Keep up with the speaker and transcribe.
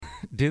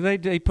Do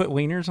they put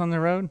wieners on the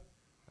road?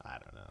 I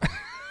don't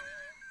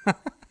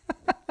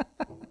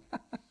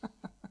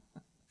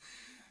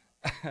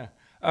know.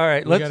 All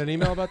right, You got an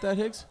email about that,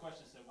 Higgs?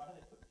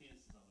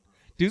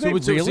 Do they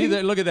really? See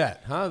that, look at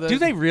that, huh? Do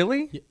they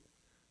really?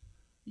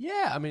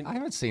 Yeah, I mean, I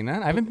haven't seen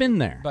that. I haven't been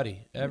there,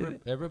 buddy.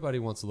 Everybody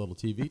wants a little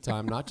TV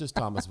time, not just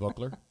Thomas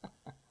Vogler.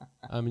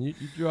 I mean,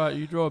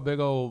 you draw a big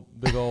old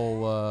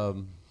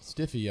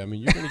stiffy. I mean,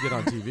 you're going to get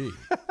on TV.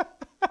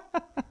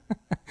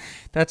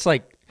 That's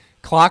like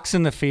clocks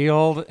in the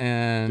field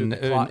and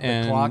Dude, the clock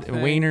thing,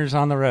 wieners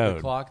on the road.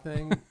 The clock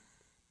thing.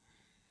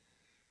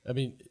 I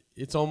mean,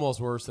 it's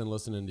almost worse than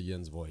listening to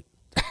Jens Voigt.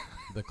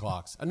 The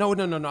clocks. No.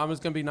 I was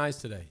going to be nice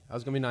today.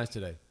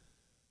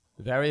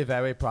 Very,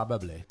 very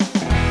probably.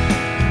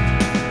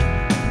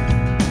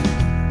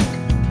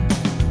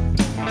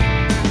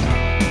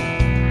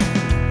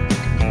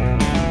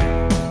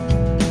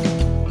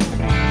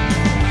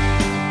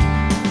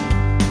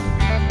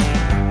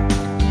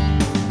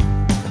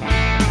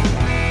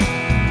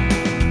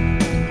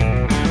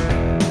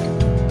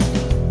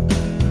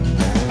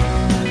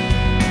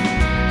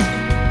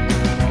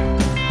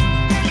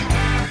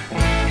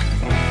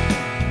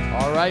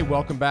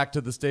 Welcome back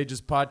to the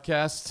Stages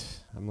Podcast.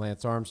 I'm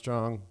Lance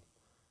Armstrong.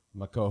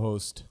 My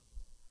co-host,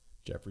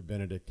 Jeffrey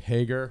Benedict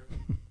Hager.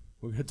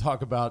 We're going to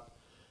talk about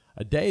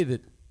a day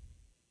that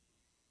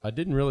I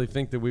didn't really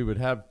think that we would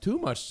have too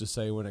much to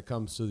say when it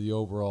comes to the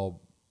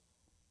overall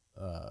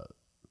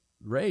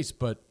race,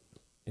 but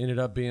ended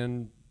up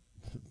being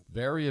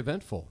very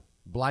eventful.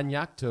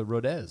 Blagnac to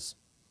Rodez.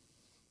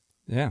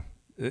 Yeah.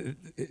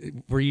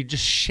 Were you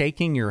just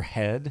shaking your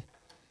head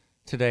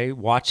today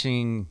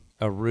watching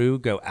Aru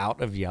go out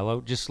of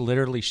yellow, just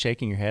literally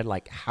shaking your head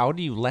like, how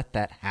do you let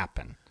that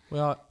happen?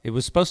 Well, it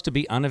was supposed to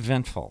be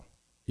uneventful.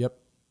 Yep.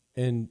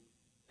 And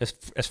as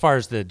far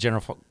as the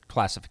general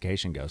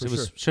classification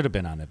goes, should have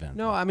been uneventful.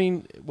 No, I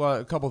mean, well,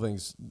 a couple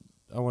things.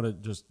 I want to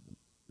just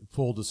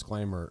full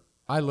disclaimer.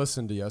 I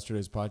listened to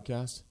yesterday's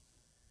podcast,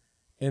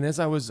 and as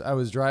I was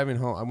driving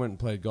home, I went and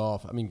played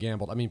golf.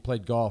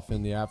 Played golf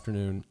in the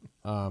afternoon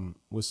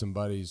with some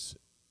buddies,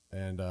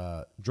 and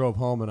drove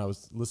home, and I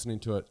was listening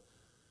to it.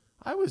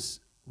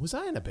 Was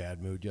I in a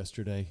bad mood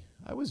yesterday?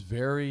 I was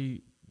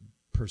very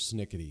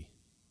persnickety.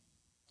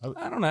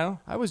 I don't know.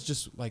 I was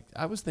just like,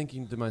 I was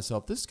thinking to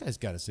myself, this guy's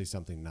got to say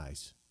something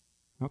nice.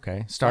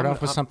 Okay, start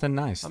off with something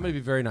nice. I'm going to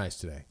be very nice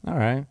today. All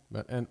right.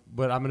 But I'm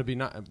going to be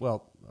not,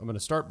 well, I'm going to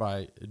start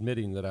by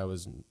admitting that I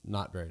was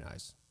not very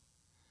nice.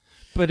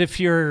 But if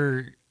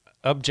your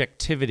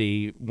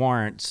objectivity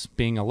warrants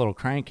being a little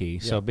cranky,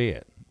 so be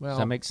it. Well, does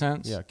that make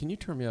sense? Yeah. Can you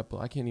turn me up?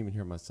 I can't even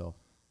hear myself.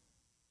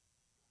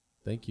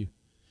 Thank you.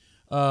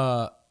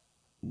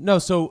 No,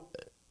 so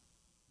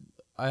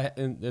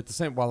and at the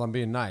same, while I'm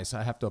being nice,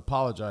 I have to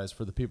apologize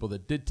for the people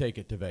that did take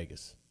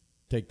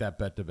that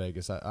bet to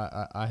Vegas.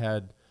 I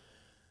had,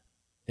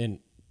 and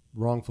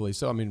wrongfully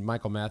so. I mean,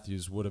 Michael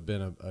Matthews would have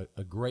been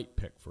a great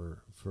pick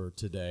for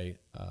today.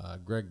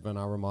 Greg Van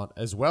Avermaet,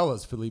 as well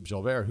as Philippe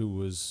Gilbert, who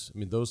was, I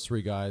mean, those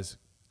three guys,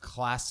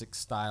 classic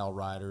style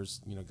riders,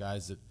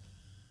 guys that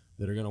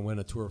are going to win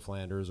a Tour of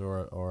Flanders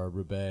or a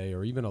Roubaix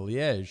or even a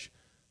Liège,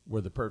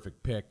 were the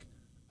perfect pick.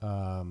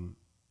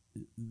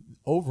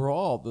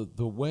 Overall,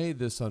 the way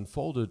this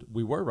unfolded,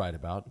 we were right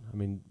about. I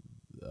mean,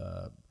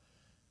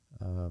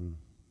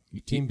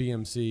 Team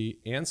BMC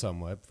and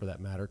Sunweb, for that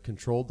matter,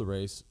 controlled the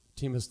race.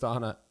 Team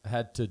Astana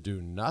had to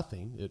do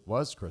nothing. It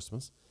was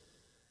Christmas.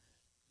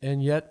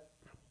 And yet,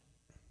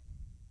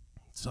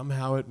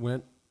 somehow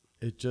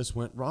it just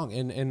went wrong.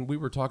 And we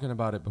were talking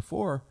about it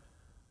before.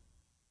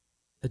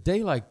 A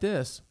day like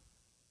this,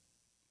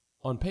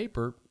 on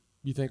paper,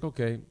 you think,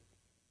 okay,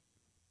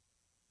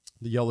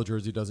 the yellow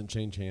jersey doesn't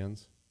change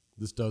hands.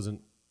 This doesn't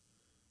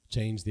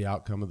change the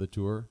outcome of the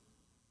tour.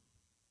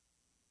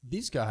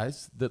 These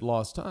guys that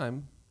lost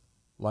time,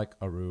 like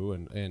Aru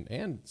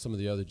and some of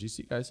the other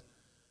GC guys,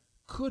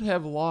 could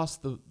have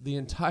lost the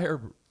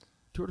entire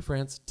Tour de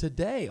France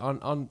today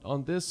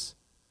on this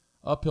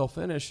uphill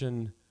finish,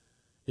 and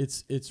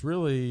it's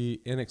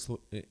really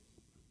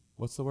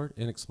what's the word?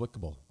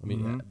 Inexplicable. I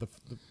mean,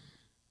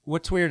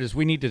 what's weird is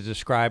we need to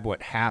describe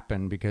what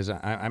happened, because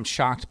I'm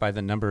shocked by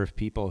the number of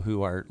people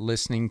who are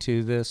listening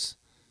to this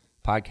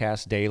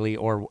podcast daily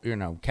or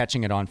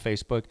catching it on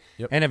Facebook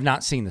and have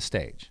not seen the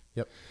stage.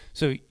 Yep.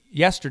 So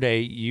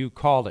yesterday you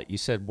called it. You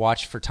said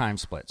watch for time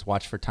splits.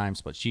 Watch for time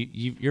splits.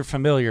 You're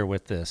familiar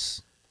with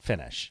this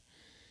finish,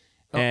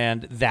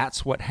 and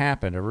that's what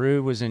happened.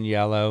 Aru was in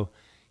yellow.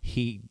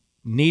 He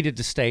needed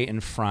to stay in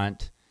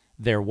front.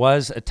 There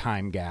was a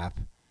time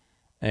gap.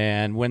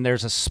 And when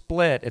there's a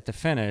split at the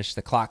finish,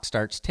 the clock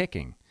starts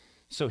ticking.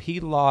 So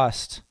he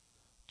lost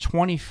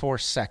 24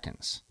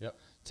 seconds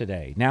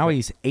today. Now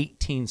he's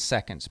 18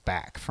 seconds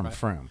back from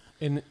Froome.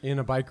 In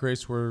a bike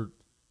race where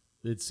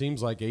it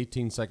seems like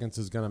 18 seconds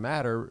is going to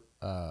matter,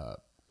 of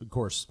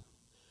course,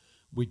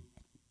 we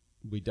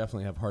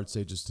definitely have hard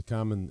stages to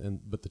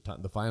come, but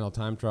the final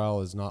time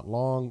trial is not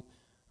long.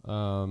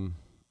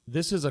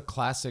 This is a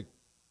classic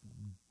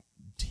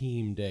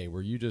team day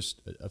where you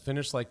just a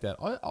finish like that,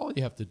 all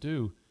you have to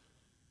do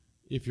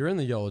if you're in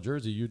the yellow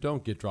jersey, you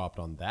don't get dropped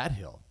on that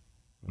hill.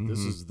 Mm-hmm.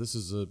 This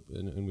is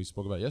and we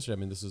spoke about it yesterday.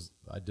 I mean,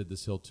 I did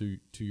this hill two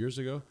years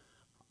ago.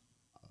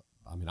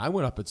 I mean, I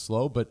went up it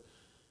slow, but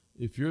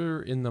if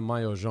you're in the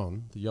maillot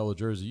jaune, the yellow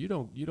jersey, you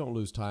don't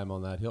lose time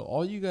on that hill.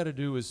 All you got to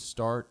do is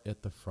start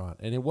at the front.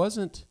 And it was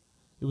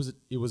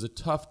a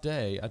tough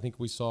day. I think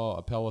we saw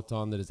a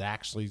peloton that is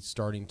actually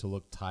starting to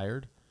look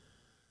tired.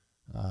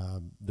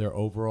 Their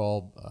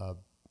overall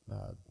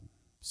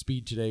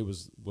speed today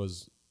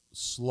was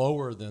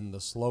slower than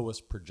the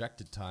slowest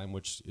projected time,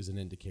 which is an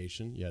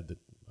indication. You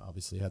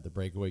obviously had the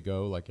breakaway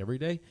go like every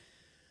day.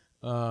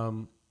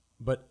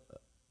 But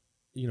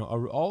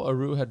all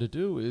Aru had to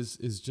do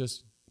is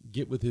just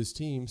get with his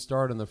team,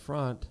 start in the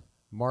front,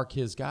 mark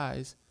his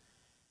guys.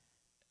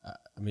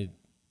 I mean,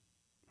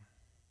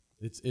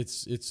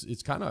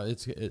 it's kind of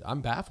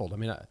I'm baffled. I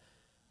mean,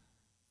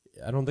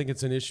 I don't think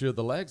it's an issue of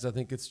the legs. I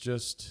think it's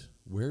just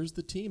where's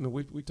the team? And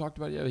we talked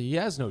about it. He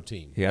has no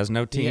team. He has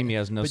no team. He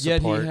has no but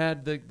support. But yet he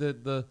had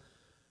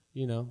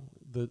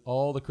the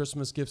all the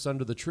Christmas gifts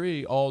under the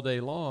tree all day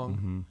long.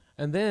 Mm-hmm.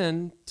 And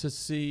then to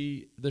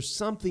see there's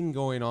something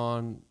going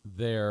on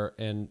there.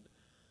 And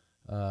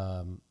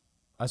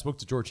I spoke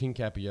to George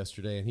Hincapie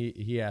yesterday, and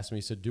he asked me,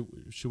 he said,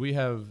 should we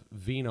have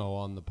Vino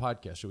on the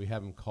podcast? Should we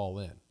have him call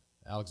in?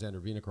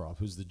 Alexander Vinokurov,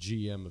 who's the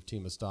GM of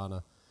Team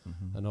Astana,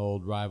 an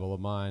old rival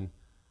of mine.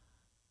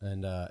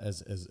 And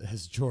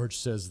as George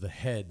says, the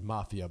head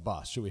mafia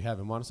boss. Should we have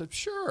him on? I said,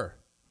 sure.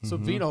 So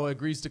Vino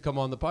agrees to come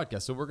on the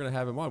podcast. So we're going to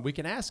have him on. We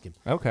can ask him.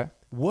 Okay.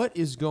 What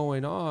is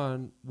going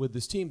on with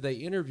this team? They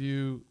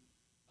interview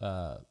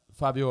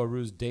Fabio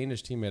Aru's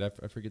Danish teammate.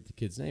 I forget the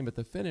kid's name at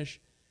the finish.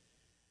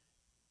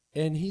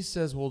 And he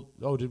says,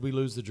 did we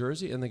lose the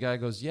jersey? And the guy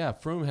goes, yeah,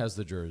 Froome has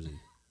the jersey.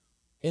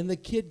 And the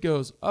kid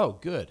goes, oh,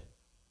 good.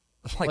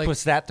 Like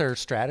was that their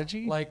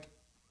strategy? Like,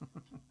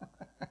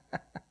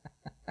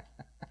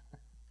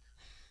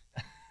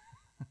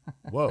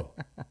 whoa.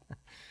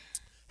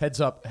 Hats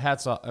up.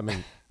 I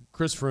mean,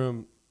 Chris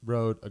Froome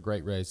rode a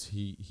great race.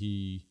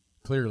 He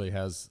clearly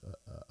has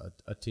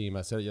a team.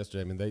 I said it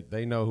yesterday. I mean,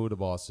 they know who the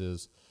boss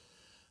is.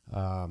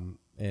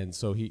 And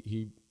so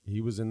he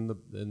was in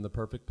the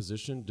perfect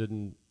position.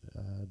 Didn't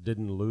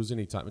lose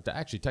any time.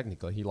 Actually,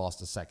 technically, he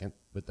lost a second,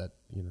 but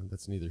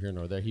that's neither here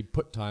nor there. He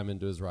put time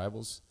into his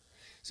rivals.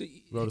 So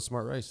rode a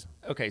smart race.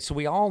 Okay, so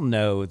we all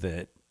know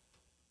that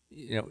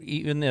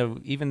even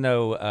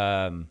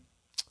though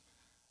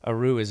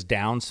Aru is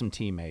down some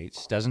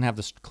teammates,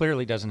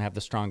 clearly doesn't have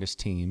the strongest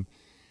team.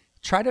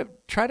 Try to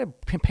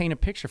paint a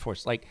picture for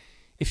us. Like,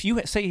 if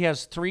you say he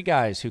has three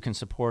guys who can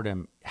support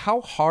him,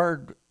 how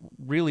hard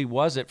really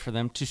was it for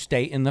them to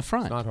stay in the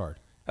front? It's not hard.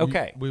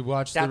 Okay, we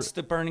watched. That's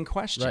the burning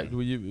question.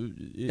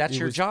 Right. That's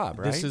your job,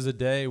 right? This is a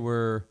day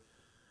where,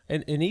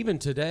 and even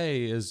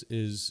today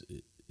is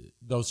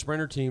those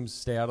sprinter teams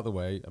stay out of the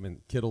way. I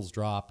mean, Kittle's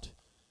dropped.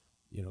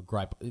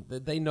 Gripe.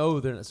 They know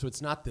they're so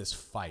it's not this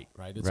fight,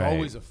 right? It's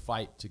always a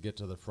fight to get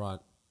to the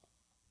front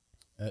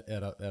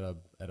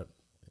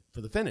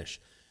for the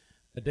finish.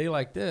 A day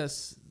like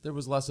this, there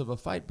was less of a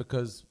fight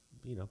because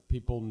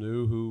people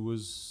knew who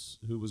was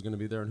going to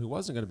be there and who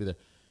wasn't going to be there.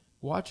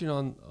 Watching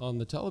on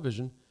the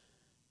television,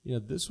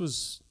 this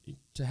was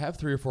to have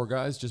 3 or 4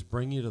 guys just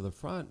bring you to the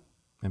front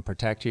and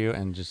protect you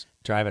and just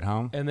drive it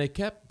home. And they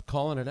kept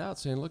calling it out,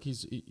 saying, "Look,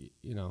 he's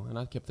and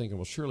I kept thinking,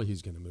 well, surely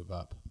he's going to move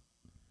up."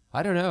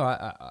 I don't know.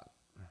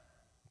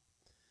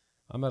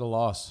 I'm at a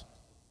loss.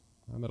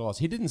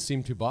 He didn't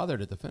seem too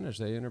bothered at the finish.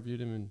 They interviewed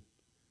him, and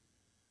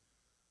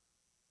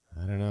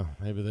I don't know.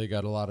 Maybe they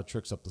got a lot of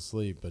tricks up the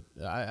sleeve, but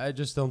I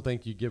just don't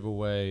think you give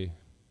away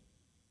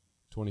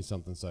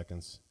 20-something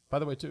seconds. By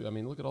the way, too, I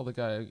mean, look at all the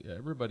guys.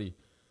 Everybody.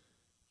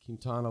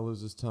 Quintana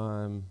loses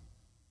time.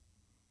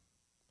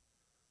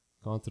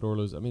 Contador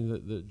loses. I mean,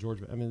 the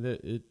George. I mean,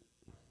 it.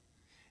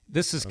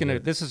 This is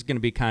gonna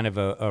be kind of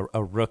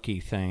a rookie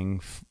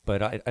thing,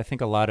 but I think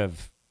a lot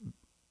of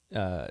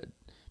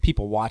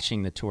people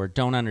watching the tour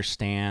don't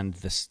understand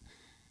this.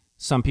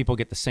 Some people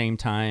get the same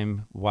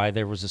time, why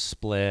there was a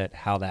split,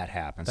 how that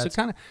happened. So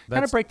kind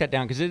of break that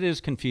down because it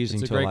is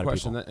confusing to a lot of people.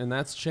 It's a great question, and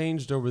that's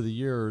changed over the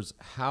years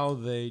how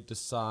they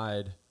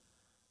decide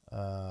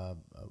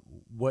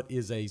what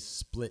is a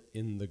split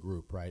in the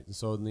group, right? And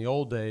so in the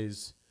old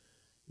days,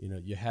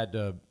 you had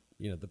to,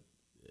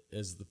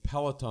 as the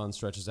peloton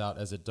stretches out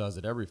as it does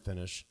at every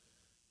finish,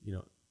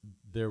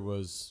 there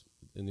was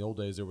in the old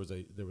days there was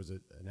an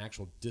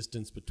actual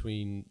distance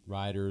between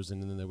riders,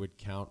 and then they would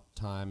count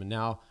time. And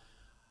now,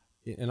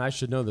 and I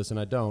should know this, and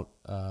I don't.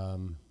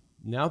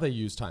 Now they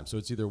use time, so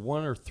it's either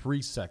 1 or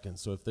 3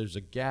 seconds. So if there's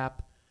a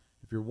gap,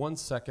 if you're 1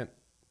 second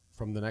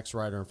from the next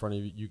rider in front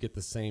of you, you get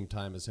the same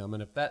time as him.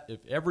 And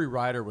if every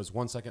rider was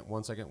 1 second,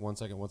 1 second, 1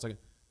 second, 1 second,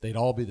 they'd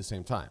all be the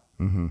same time.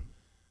 Mm-hmm.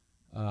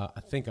 I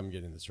think I'm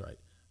getting this right.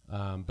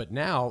 But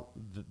now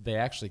they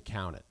actually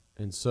count it.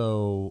 And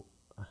so,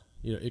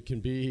 it can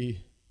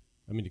be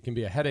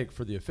a headache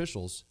for the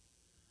officials,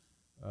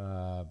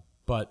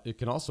 but it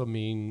can also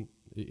mean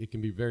it can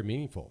be very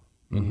meaningful.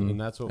 Mm-hmm.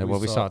 And that's what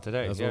we saw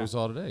today. That's what we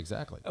saw today,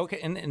 exactly. Okay,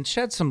 and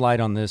shed some light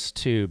on this,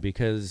 too,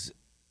 because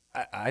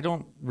I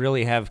don't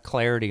really have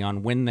clarity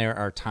on when there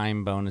are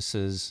time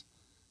bonuses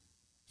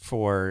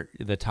for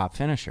the top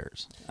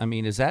finishers. I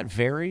mean, does that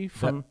vary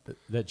from?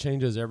 That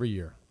changes every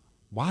year.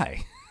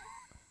 Why?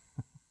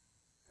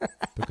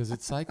 Because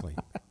it's cycling,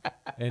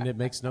 and it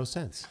makes no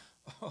sense.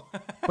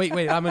 Wait,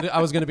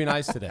 I was going to be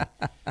nice today.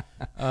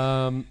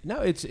 No,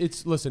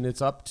 listen,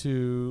 it's up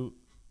to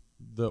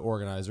the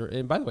organizer.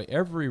 And by the way,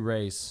 every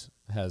race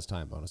has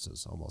time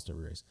bonuses, almost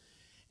every race.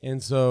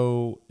 And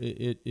so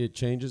it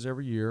changes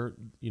every year.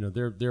 You know,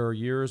 there are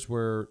years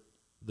where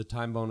the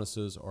time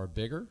bonuses are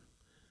bigger.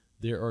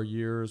 There are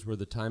years where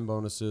the time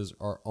bonuses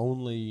are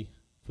only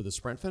for the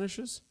sprint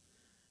finishes.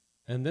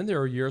 And then there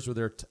are years where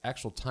there are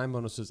actual time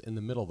bonuses in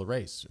the middle of the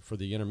race for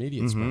the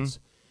intermediate sprints.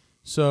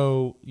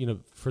 So, you know,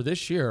 for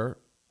this year,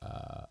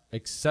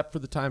 except for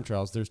the time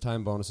trials, there's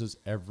time bonuses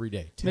every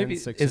day, 10, Maybe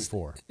 6, and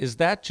 4. Is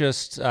that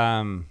just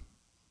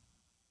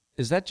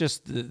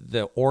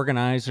the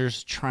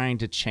organizers trying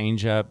to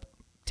change up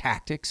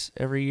tactics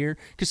every year?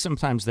 Because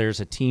sometimes there's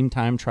a team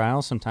time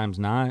trial, sometimes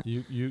not.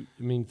 I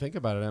mean, think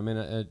about it. I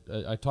mean,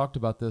 I talked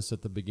about this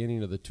at the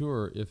beginning of the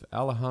tour. If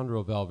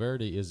Alejandro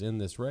Valverde is in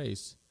this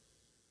race,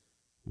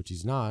 which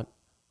he's not,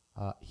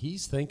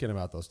 he's thinking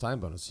about those time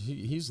bonuses.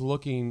 He's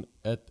looking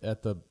at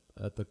the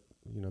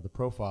the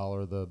profile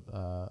or the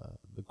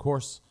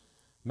course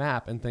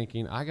map and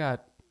thinking, I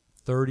got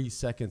 30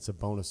 seconds of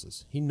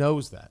bonuses. He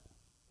knows that.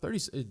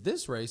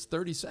 This race,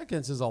 30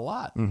 seconds is a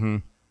lot.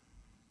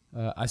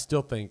 I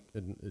still think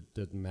it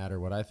doesn't matter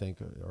what I think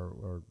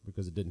or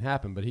because it didn't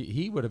happen, but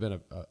he would have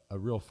been a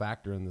real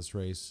factor in this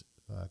race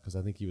because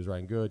I think he was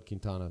riding good,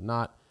 Quintana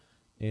not,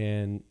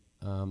 and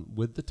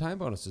with the time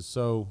bonuses.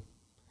 So.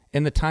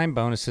 And the time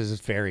bonuses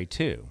vary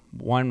too.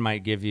 One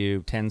might give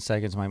you 10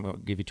 seconds,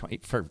 might give you 20.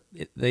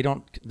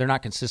 They're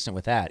not consistent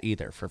with that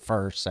either for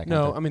first, second.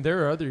 No, I mean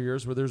there are other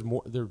years where there's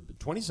more. There are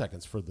 20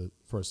 seconds for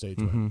a stage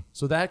win.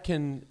 So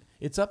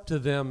it's up to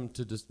them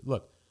to just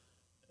look.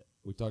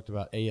 We talked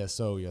about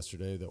ASO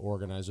yesterday, the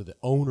organizer, the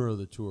owner of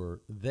the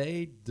tour.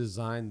 They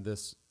designed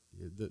this.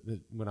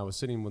 When I was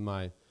sitting with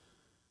my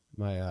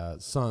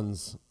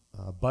son's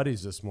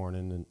buddies this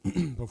morning,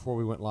 and before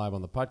we went live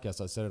on the podcast,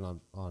 I said it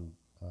on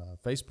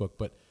Facebook,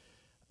 but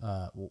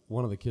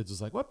one of the kids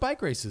was like, "What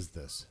bike race is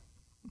this?"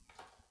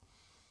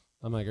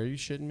 I'm like, "Are you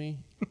shitting me?"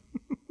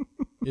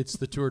 It's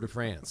the Tour de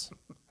France.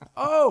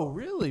 Oh,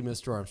 really,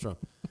 Mr. Armstrong?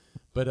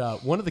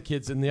 But one of the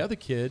kids and the other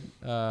kid,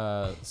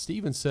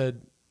 Steven,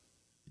 said,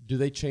 "Do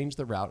they change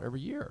the route every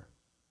year?"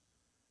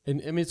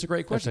 And I mean, it's a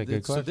great question. That's a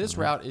good question. So this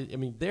route, I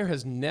mean, there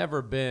has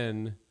never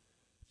been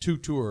two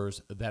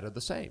tours that are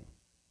the same.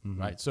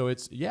 Right, so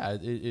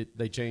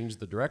they changed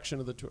the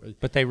direction of the tour.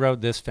 But they rode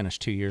this finish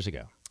 2 years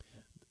ago.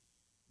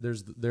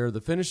 There are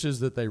the finishes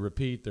that they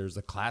repeat. There's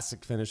the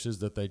classic finishes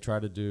that they try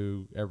to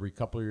do every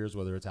couple of years,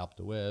 whether it's Alpe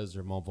d'Huez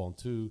or Mont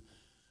Ventoux.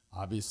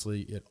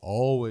 Obviously, it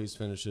always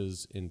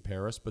finishes in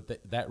Paris, but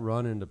that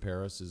run into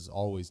Paris is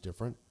always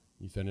different.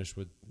 You finish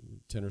with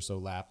 10 or so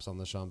laps on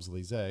the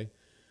Champs-Élysées.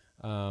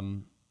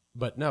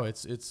 But no,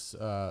 it's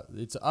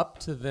up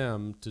to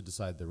them to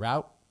decide the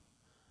route,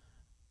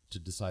 to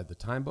decide the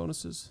time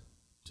bonuses,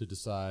 to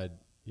decide,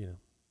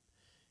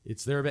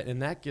 it's their bet.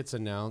 And that gets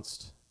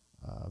announced,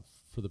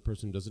 for the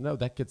person who doesn't know,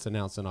 that gets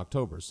announced in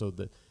October.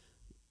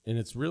 And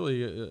it's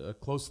really a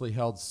closely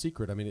held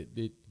secret. I mean,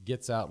 it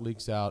gets out,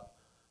 leaks out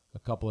a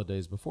couple of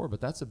days before,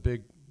 but that's a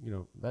big,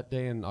 that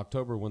day in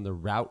October when the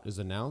route is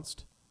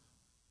announced,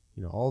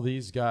 all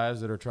these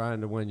guys that are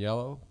trying to win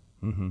yellow,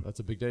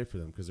 that's a big day for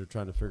them because they're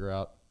trying to figure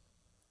out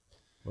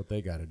what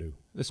they got to do.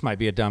 This might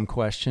be a dumb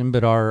question,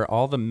 but are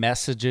all the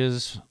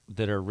messages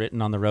that are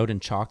written on the road in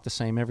chalk the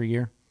same every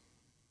year?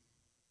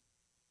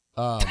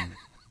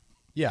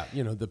 Yeah,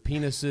 the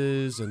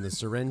penises and the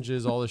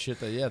syringes, all the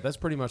shit. That's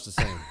pretty much the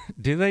same.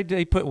 Do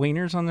they put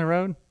wieners on the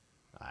road?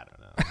 I don't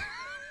know.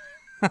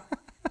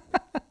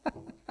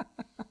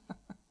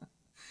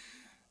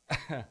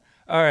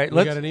 All right,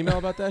 you got an email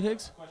about that,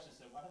 Higgs? Question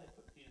said, why do they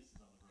put penises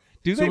on the road?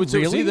 Do they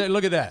really? See,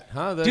 look at that.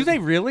 Huh? Do they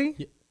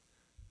really?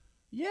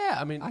 Yeah,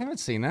 I mean, I haven't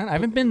seen that. I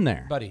haven't been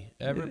there. Buddy,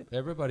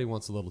 everybody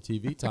wants a little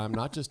TV time,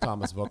 not just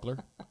Thomas Voeckler.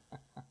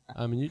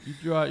 I mean,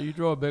 you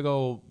draw a big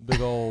old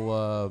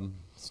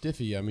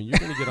stiffy. I mean, you're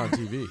going to get on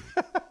TV.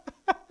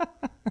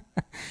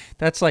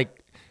 That's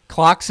like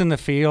clocks in the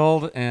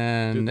field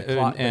and Dude, the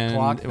clock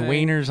thing,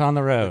 wieners on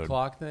the road. The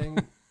clock thing.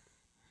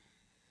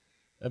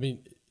 I mean,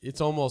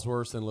 it's almost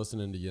worse than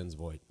listening to Jens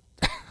Voigt.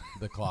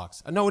 The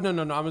clocks. No.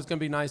 I was going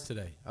to be nice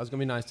today.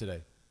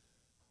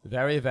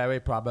 Very, very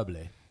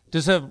probably.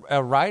 Does a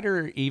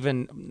rider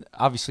even,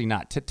 obviously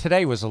not,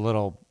 today was a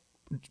little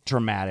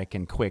dramatic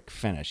and quick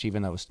finish,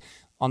 even though it was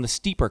on the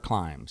steeper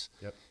climbs.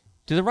 Yep.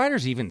 Do the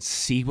riders even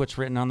see what's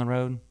written on the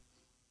road?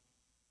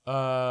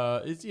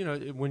 It's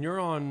when you're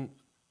on,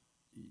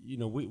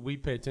 we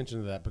pay attention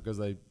to that because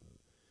the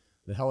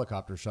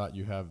helicopter shot,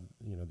 you have,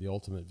 the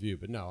ultimate view.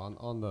 But no,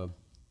 on the,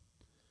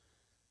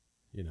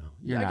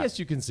 I guess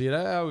you can see it.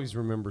 I always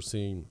remember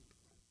seeing,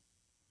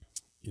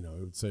 it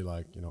would say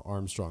like,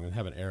 Armstrong and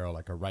have an arrow,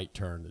 like a right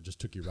turn that just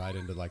took you right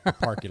into like the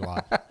parking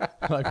lot.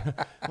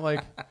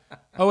 like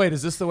Oh, wait,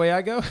 is this the way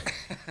I go?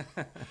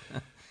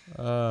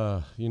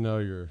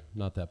 You're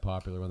not that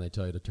popular when they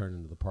tell you to turn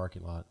into the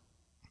parking lot.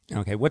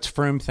 Okay, what's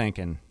Froome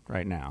thinking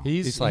right now?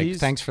 He's like,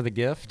 thanks for the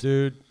gift.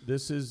 Dude,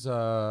 this is,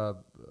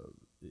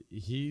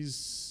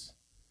 he's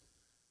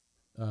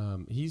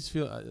I'm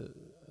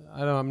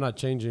not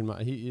changing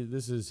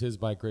this is his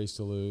bike race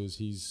to lose.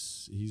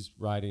 He's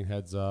riding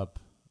heads up.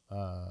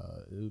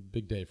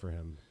 Big day for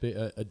him.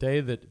 A day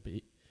that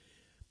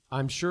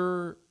I'm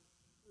sure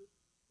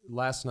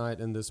last night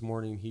and this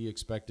morning he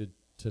expected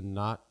to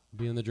not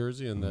be in the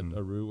jersey and that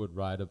Aru would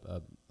ride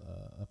a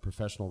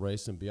professional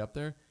race and be up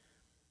there.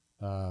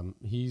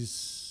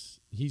 He's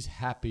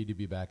happy to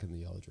be back in the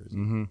yellow jersey.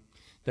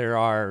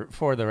 Mm-hmm.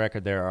 For the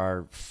record, there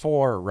are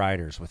 4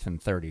 riders within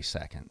 30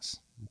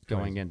 seconds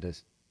going into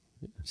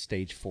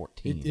stage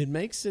 14. It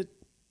makes it,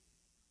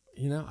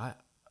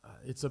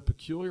 it's a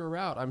peculiar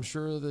route. I'm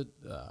sure that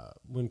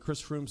when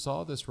Chris Froome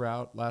saw this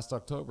route last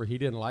October, he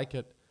didn't like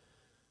it.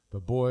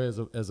 But boy,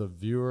 as a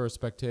viewer, a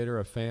spectator,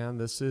 a fan,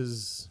 this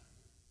is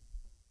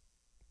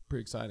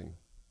pretty exciting.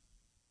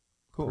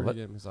 Cool.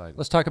 Pretty damn exciting.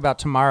 Let's talk about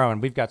tomorrow,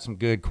 and we've got some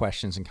good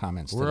questions and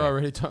comments We're today.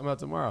 already talking about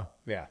tomorrow.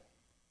 Yeah.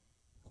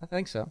 I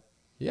think so.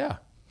 Yeah,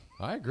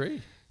 I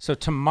agree. So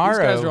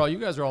tomorrow, you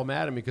guys are all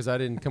mad at me because I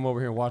didn't come over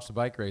here and watch the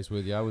bike race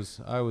with you.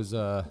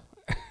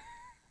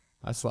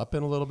 I slept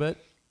in a little bit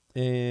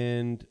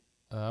and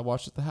I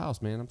watched at the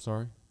house, man. I'm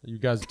sorry. You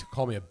guys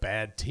called me a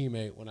bad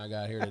teammate when I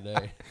got here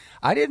today.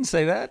 I didn't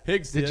say that.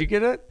 Higgs did. You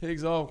get it?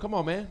 Higgs, come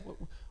on, man.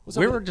 What's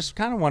we up were just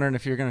kind of wondering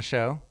if you're going to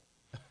show.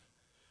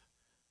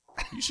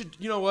 You should.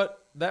 You know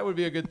what? That would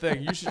be a good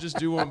thing. You should just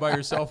do one by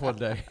yourself one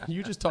day.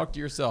 You just talk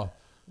to yourself.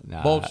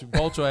 Nah.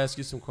 Bulch will ask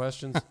you some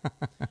questions.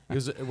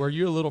 Were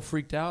you a little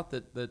freaked out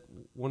that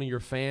one of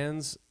your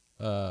fans,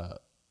 found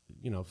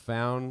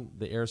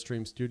the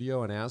Airstream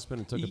studio in Aspen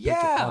and took a picture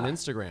on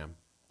Instagram?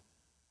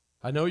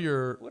 I know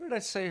What did I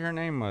say her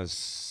name was?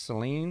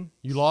 Celine?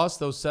 You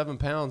lost those 7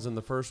 pounds in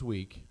the first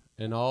week,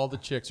 and all the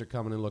chicks are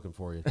coming and looking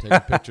for you, taking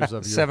pictures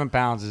of you. 7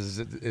 pounds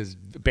is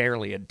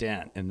barely a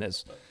dent in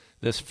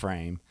this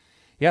frame.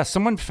 Yeah,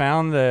 someone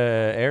found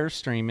the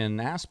Airstream in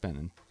Aspen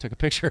and took a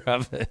picture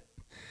of it.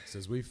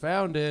 Says we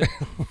found it,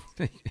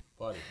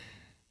 buddy.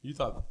 You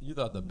thought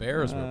the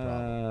Bears were a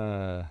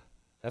problem.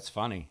 That's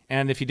funny.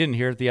 And if you didn't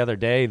hear it the other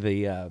day,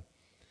 the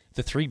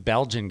 3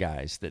 Belgian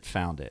guys that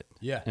found it,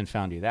 and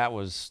found you, that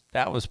was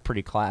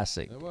pretty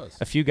classic. It was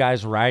a few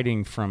guys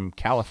riding from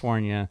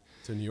California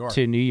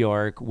to New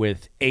York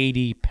with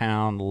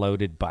 80-pound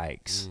loaded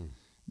bikes,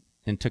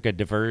 and took a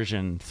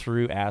diversion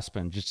through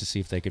Aspen just to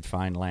see if they could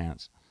find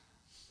Lance.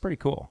 Pretty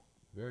cool.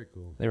 Very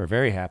cool. They were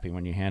very happy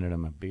when you handed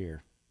them a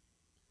beer.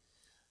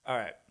 All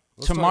right.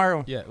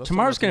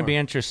 Tomorrow's going to be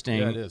interesting.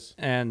 Yeah, it is.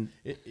 And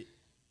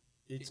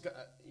it's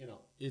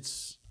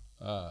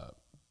I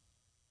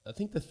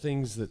think the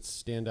things that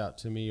stand out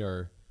to me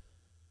are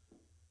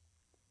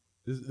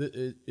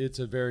it's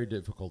a very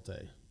difficult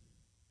day,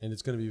 and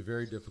it's going to be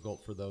very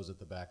difficult for those at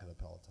the back of the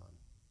peloton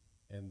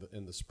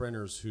and the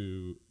sprinters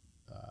who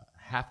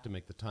have to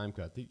make the time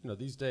cut.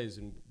 These days,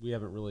 and we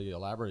haven't really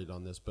elaborated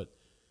on this, but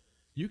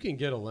you can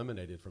get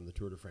eliminated from the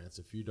Tour de France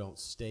if you don't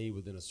stay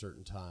within a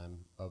certain time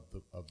of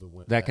the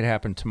win. That could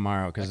happen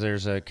tomorrow because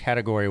there's a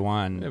Category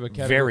 1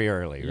 very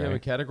early, right? You have a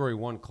Category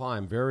 1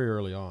 climb very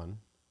early on.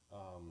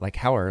 Like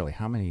how early?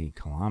 How many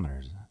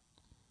kilometers?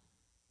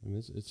 I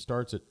mean, it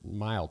starts at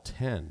mile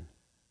 10.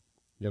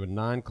 You have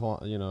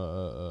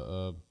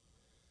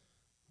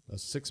a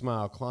 6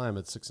 mile climb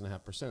at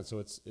 6.5%. So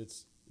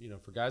it's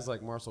for guys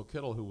like Marcel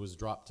Kittel, who was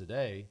dropped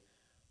today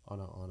on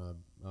a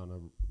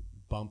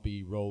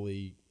bumpy,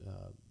 rolly,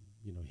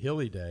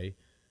 hilly day.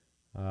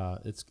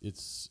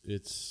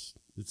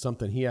 It's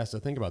something he has to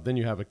think about. Then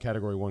you have a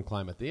Category 1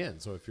 climb at the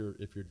end. So if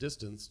you're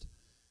distanced,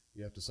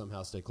 you have to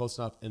somehow stay close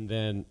enough. And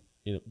then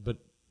but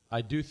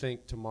I do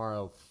think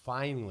tomorrow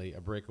finally a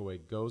breakaway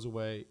goes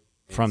away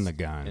from the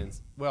gun,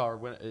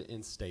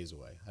 and stays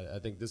away. I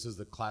think this is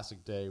the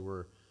classic day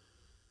where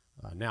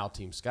now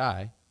Team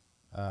Sky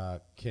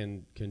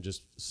can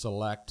just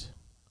select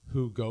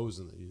who goes,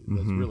 and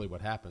that's really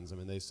what happens. I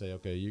mean, they say,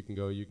 okay, you can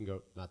go.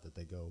 Not that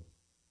they go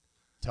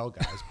tell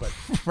guys, but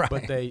right.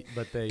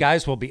 but they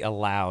guys will be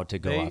allowed to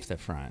go off the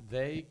front.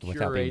 They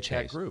without being curate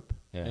that chased. group,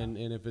 Yeah. and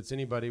if it's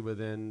anybody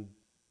within,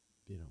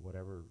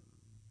 whatever,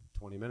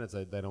 20 minutes,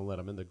 they don't let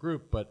them in the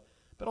group. But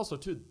also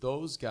too,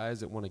 those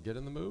guys that want to get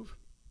in the move,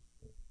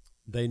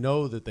 they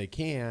know that they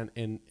can,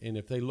 and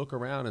if they look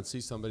around and see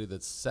somebody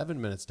that's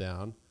 7 minutes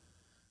down,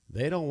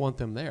 they don't want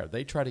them there.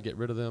 They try to get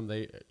rid of them.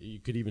 You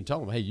could even tell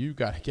them, hey, you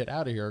got to get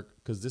out of here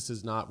because this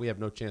is not. We have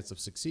no chance of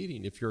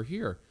succeeding if you're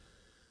here.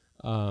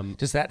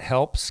 Does that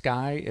help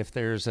Sky if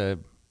there's a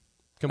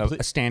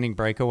standing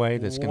breakaway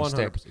that's going to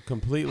stick?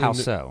 Completely. How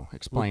so?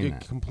 Explain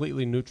that. It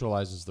completely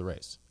neutralizes the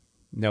race.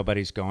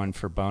 Nobody's going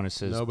for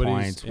bonuses,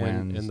 points,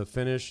 wins. And the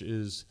finish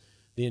is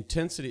the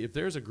intensity. If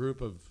there's a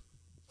group of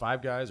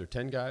 5 guys or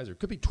 10 guys, or it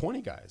could be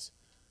 20 guys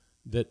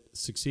that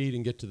succeed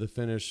and get to the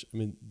finish, I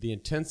mean, the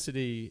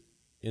intensity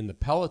in the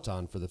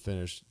peloton for the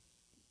finish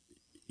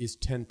is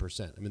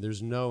 10%. I mean,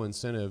 there's no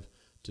incentive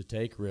to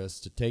take risks,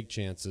 to take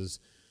chances.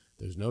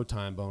 There's no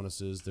time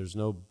bonuses. There's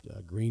no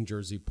green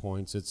jersey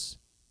points.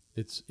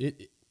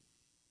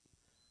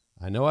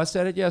 I know I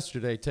said it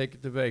yesterday. Take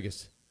it to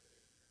Vegas.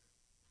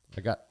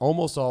 I got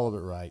almost all of it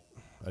right.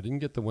 I didn't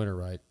get the winner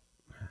right.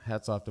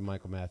 Hats off to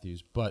Michael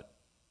Matthews. But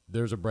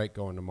there's a break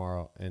going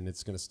tomorrow, and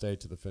it's going to stay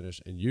to the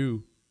finish, and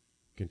you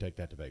can take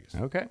that to Vegas.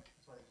 Okay.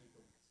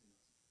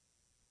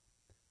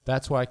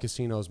 That's why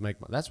casinos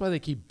make money. That's why they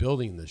keep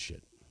building this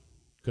shit,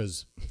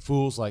 because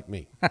fools like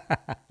me.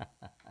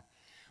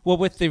 Well,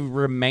 with the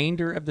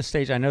remainder of the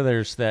stage, I know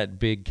there's that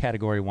big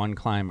Category 1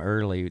 climb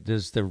early.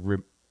 Does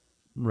the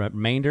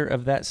remainder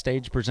of that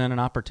stage present an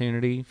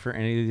opportunity for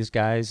any of these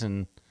guys?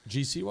 And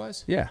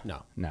GC-wise? Yeah.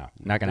 No, not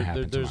going to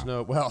happen There's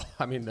tomorrow. well,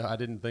 I mean, I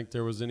didn't think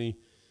there was any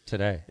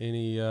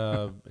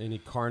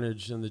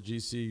carnage in the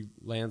GC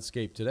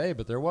landscape today,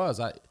 but there was.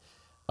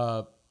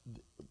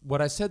 What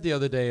I said the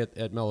other day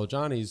at Mellow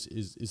Johnny's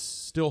is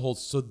still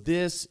holds. So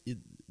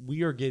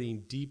we are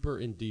getting deeper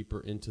and deeper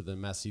into the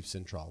Massif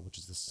Central, which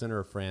is the center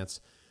of France.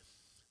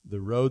 The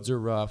roads are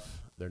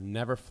rough. They're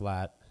never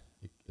flat.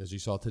 As you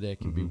saw today,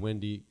 it can be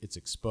windy. It's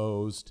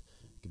exposed.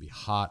 It can be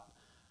hot.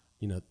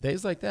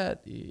 Days like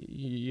that,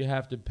 you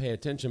have to pay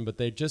attention, but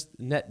they just,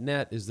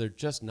 net is they're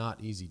just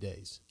not easy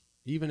days.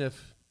 Even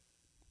if...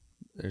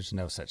 There's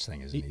no such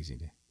thing as an easy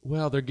day.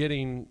 Well,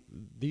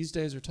 these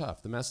days are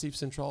tough. The Massif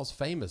Central is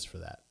famous for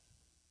that.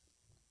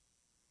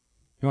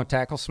 You want to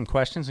tackle some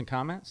questions and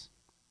comments?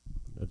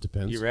 It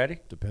depends. You ready?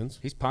 Depends.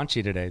 He's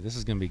punchy today. This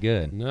is going to be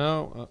good.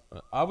 No,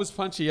 I was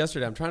punchy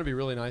yesterday. I'm trying to be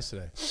really nice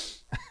today.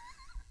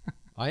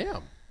 I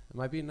am. Am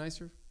I being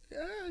nicer?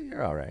 Yeah,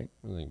 you're all right.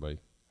 I think, buddy.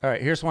 All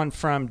right, here's one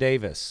from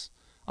Davis.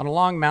 On a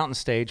long mountain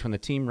stage, when the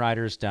team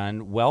rider is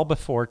done well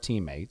before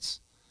teammates,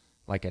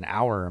 like an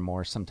hour or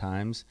more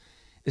sometimes,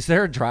 is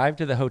there a drive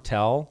to the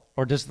hotel,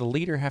 or does the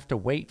leader have to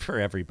wait for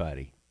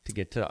everybody to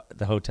get to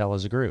the hotel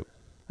as a group?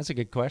 That's a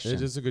good question.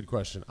 It is a good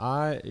question.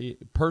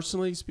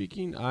 Personally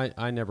speaking,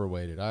 I never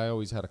waited. I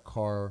always had a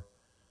car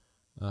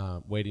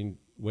waiting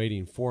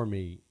for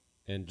me,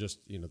 and just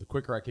the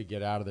quicker I could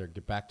get out of there,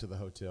 get back to the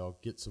hotel,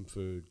 get some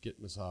food,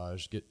 get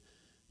massage, get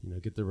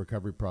the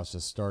recovery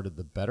process started,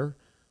 the better.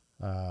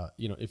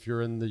 If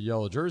you're in the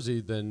yellow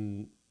jersey,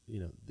 then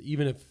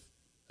even if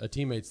a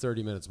teammate's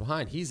 30 minutes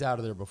behind, he's out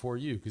of there before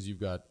you, because you've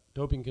got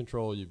doping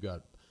control, you've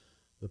got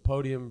the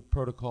podium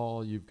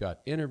protocol, you've got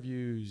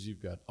interviews,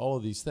 you've got all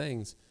of these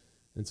things.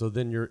 And so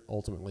then you're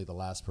ultimately the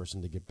last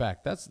person to get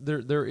back.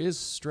 There is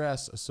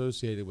stress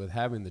associated with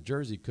having the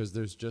jersey, because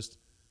there's just,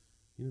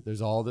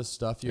 there's all this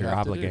stuff you Your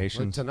have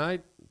obligations. to do.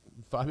 Like tonight,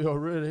 Fabio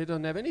Rueda, he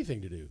doesn't have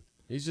anything to do.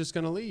 He's just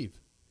going to leave.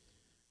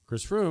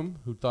 Chris Froome,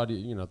 who thought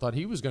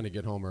he was going to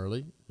get home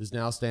early, is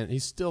now standing.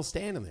 He's still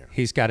standing there.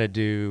 He's got to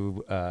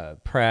do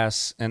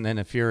press, and then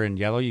if you're in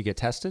yellow, you get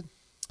tested?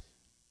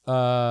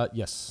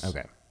 Yes.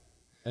 Okay.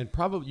 And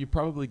you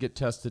probably get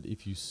tested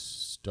if you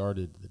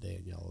started the day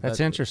in yellow.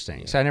 That's interesting.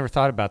 Yeah. So I never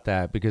thought about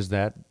that, because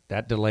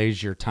that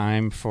delays your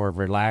time for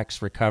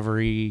relax,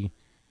 recovery,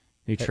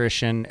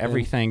 nutrition.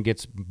 Everything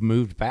gets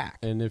moved back.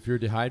 And if you're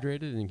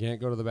dehydrated and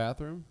can't go to the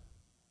bathroom,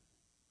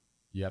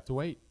 you have to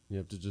wait. You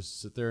have to just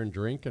sit there and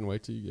drink and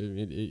wait till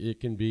it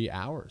can be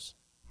hours.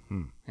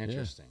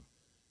 Interesting.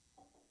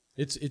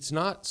 Yeah. It's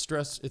not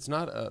stress. It's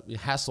not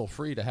hassle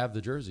free to have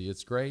the jersey.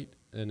 It's great,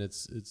 and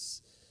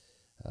it's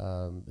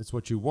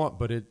what you want,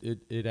 but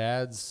it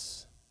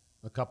adds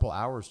a couple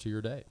hours to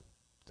your day.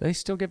 Do they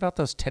still give out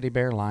those teddy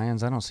bear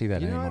lions? I don't see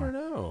that anymore. I don't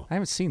know. I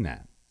haven't seen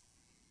that.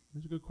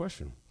 That's a good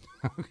question.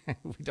 Okay,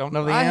 we don't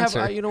know the answer.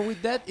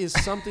 That is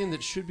something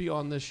that should be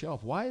on this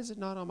shelf. Why is it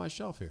not on my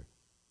shelf here?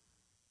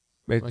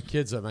 My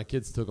kids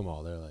took them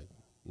all. They're like,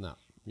 no,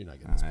 you're not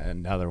getting this.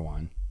 Another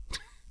one.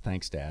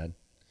 Thanks, Dad.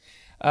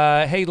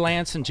 Hey,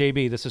 Lance and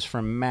JB, this is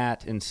from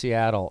Matt in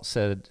Seattle.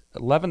 Said,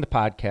 loving the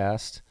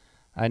podcast.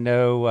 I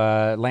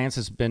know Lance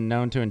has been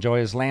known to enjoy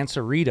his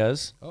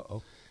Lanceritas.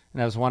 Uh-oh.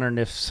 And I was wondering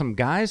if some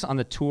guys on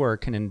the tour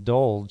can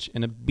indulge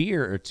in a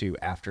beer or two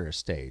after a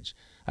stage.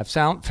 I've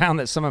found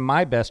that some of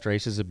my best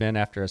races have been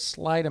after a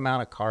slight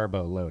amount of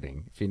carbo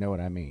loading, if you know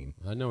what I mean.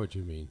 I know what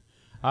you mean.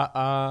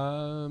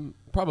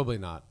 Probably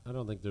not. I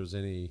don't think there's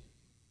any.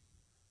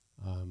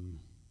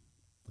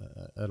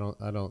 I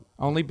don't.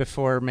 Only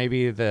before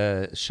maybe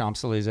the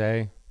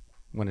Champs-Élysées,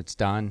 when it's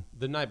done.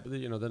 The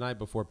night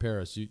before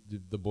Paris,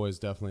 the boys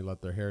definitely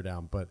let their hair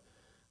down, but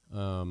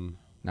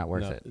not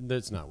worth it.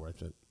 It's not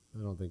worth it.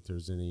 I don't think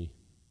there's any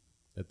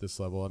at this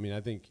level. I mean,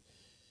 I think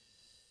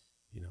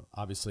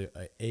obviously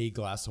a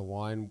glass of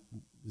wine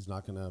is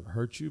not going to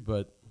hurt you,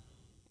 but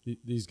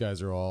these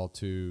guys are all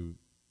too.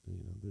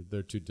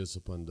 They're too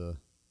disciplined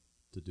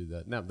to do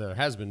that. Now, there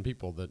has been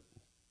people that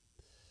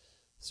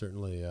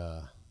certainly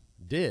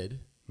did,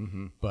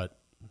 but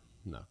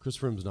no, Chris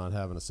Froome's not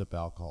having a sip of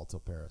alcohol till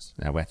Paris.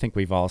 Now, I think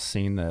we've all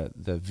seen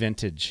the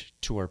vintage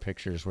tour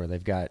pictures where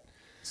they've got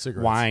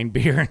cigarettes, wine,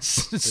 beer, and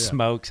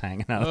smokes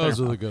hanging out. Those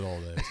are the good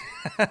old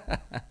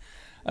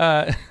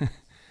days.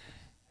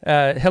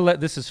 Hello,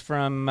 this is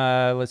from,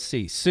 let's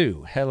see,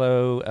 Sue.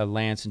 Hello,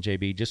 Lance and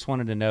JB. Just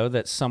wanted to know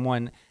that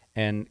someone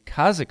and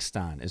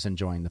Kazakhstan is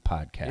enjoying the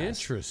podcast.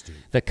 Interesting.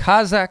 The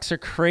Kazakhs are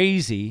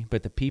crazy,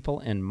 but the people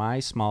in my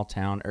small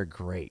town are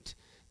great.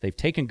 They've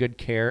taken good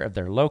care of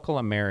their local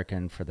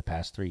American for the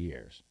past 3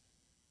 years.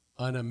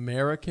 An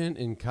American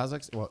in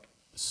Kazakhstan? Well,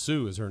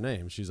 Sue is her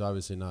name. She's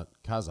obviously not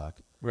Kazakh.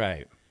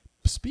 Right.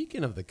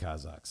 Speaking of the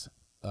Kazakhs,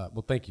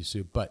 well, thank you,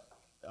 Sue. But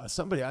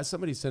somebody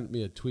sent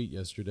me a tweet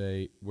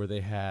yesterday where they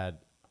had,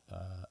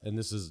 and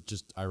this is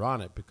just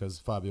ironic because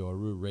Fabio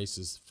Aru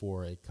races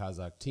for a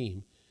Kazakh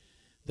team.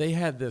 They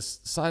had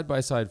this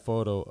side-by-side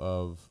photo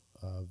of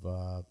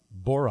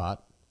Borat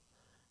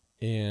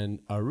and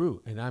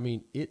Aru, and I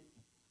mean it.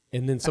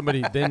 And then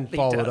somebody then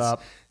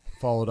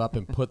followed up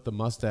and put the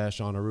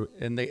mustache on Aru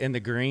in the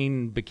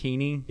green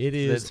bikini. It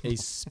is a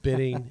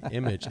spitting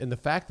image, and the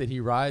fact that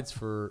he rides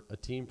for a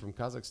team from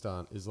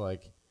Kazakhstan is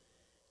like,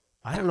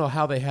 I don't know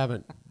how they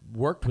haven't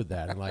worked with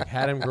that and like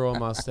had him grow a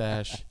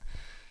mustache,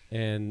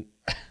 and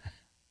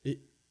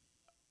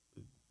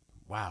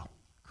wow,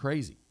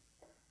 crazy.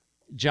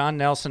 John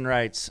Nelson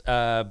writes,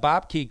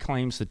 Bob Key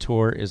claims the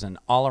tour is an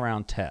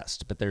all-around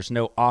test, but there's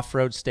no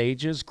off-road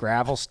stages,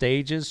 gravel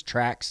stages,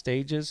 track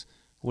stages.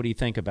 What do you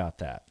think about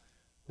that?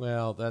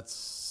 Well,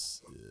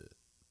 that's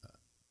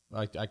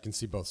I can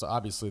see both. So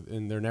obviously,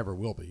 and there never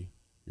will be.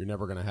 You're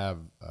never going to have,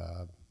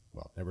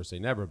 well, never say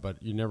never, but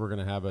you're never going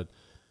to have a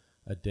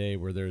day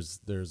where there's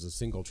a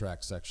single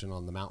track section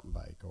on the mountain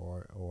bike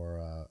or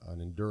an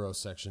enduro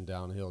section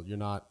downhill. You're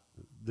not.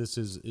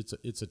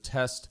 It's a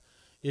test.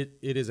 It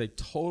is a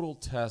total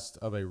test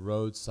of a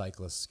road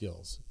cyclist's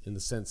skills in the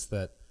sense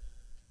that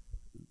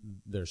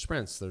there's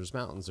sprints, there's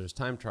mountains, there's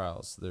time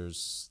trials,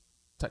 there's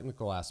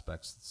technical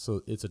aspects.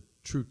 So it's a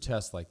true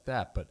test like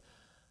that. But,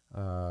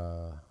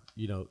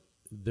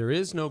 there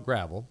is no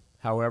gravel.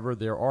 However,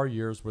 there are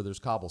years where there's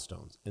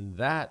cobblestones. And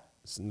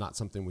that's not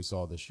something we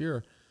saw this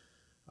year.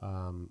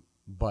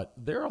 But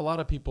there are a lot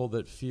of people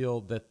that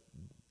feel that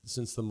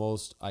since the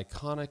most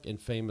iconic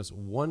and famous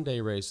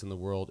one-day race in the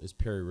world is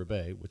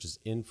Paris-Roubaix, which is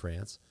in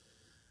France,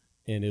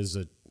 and is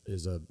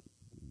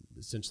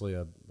essentially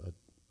a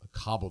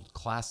cobbled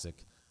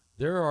classic,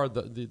 there are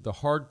the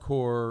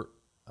hardcore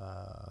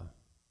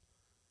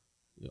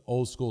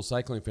old-school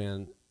cycling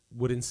fan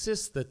would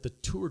insist that the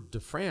Tour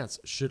de France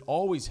should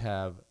always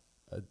have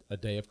a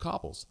day of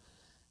cobbles.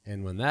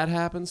 And when that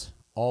happens,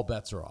 all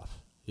bets are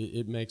off.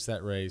 It makes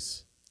that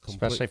race...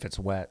 Especially if it's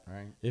wet,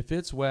 right? If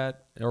it's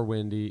wet or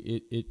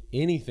windy,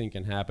 anything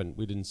can happen.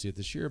 We didn't see it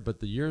this year, but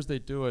the years they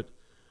do it,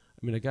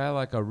 I mean, a guy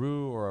like a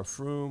Roux or a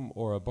Froome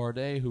or a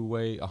Bardet who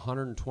weigh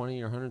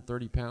 120 or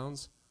 130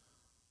 pounds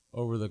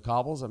over the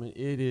cobbles, I mean,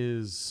 it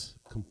is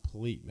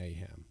complete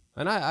mayhem.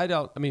 And I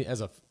don't, I mean, as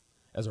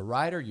a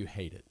rider, you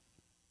hate it.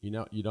 You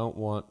know, you don't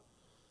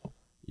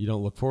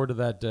look forward to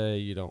that day.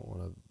 You don't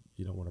want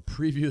to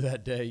preview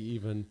that day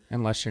even.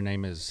 Unless your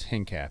name is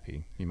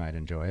Hincapie, you might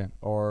enjoy it.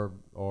 Or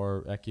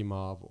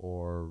Ekimov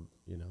or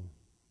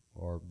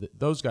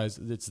those guys,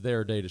 it's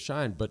their day to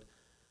shine. But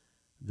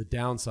the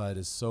downside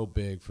is so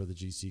big for the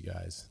GC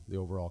guys, the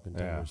overall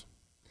contenders.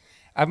 Yeah.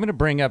 I'm going to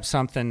bring up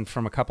something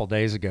from a couple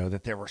days ago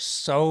that there were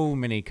so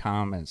many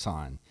comments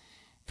on.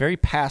 Very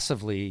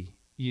passively,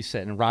 you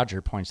said, and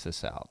Roger points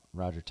this out,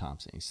 Roger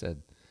Thompson, he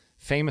said,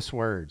 famous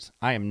words,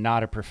 I am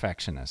not a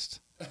perfectionist.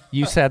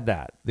 You said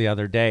that the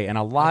other day, and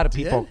a lot of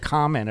people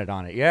commented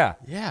on it. Yeah.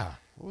 Yeah.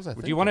 What was I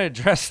thinking? Do you want to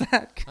address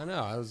that? I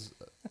know.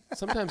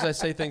 Sometimes I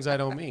say things I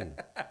don't mean.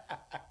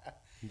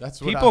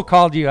 That's what people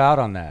called you out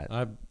on that.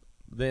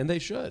 And they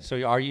should. So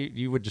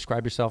you would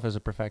describe yourself as a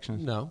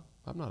perfectionist? No,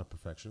 I'm not a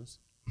perfectionist.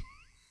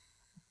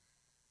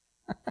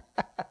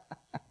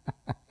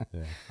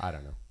 Yeah, I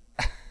don't know.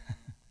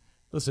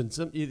 Listen,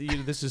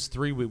 this is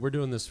 3 weeks. We're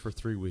doing this for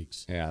 3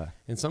 weeks. Yeah.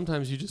 And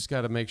sometimes you just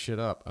got to make shit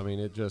up. I mean,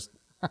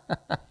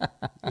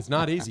 it's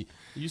not easy.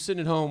 You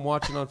sitting at home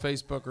watching on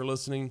Facebook or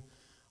listening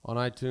on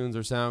iTunes or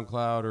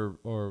SoundCloud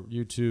or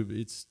YouTube,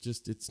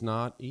 it's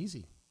not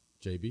easy,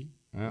 JB.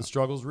 Yeah. The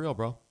struggle's real,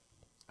 bro.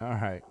 All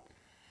right.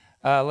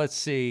 Let's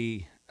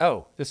see.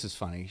 Oh, this is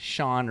funny.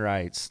 Sean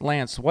writes,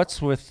 Lance,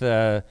 what's with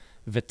the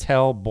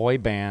Vittel boy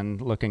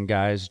band looking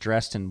guys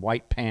dressed in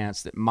white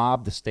pants that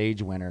mobbed the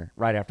stage winner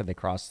right after they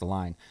crossed the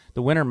line?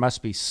 The winner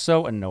must be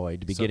so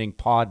annoyed to be getting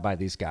pawed by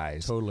these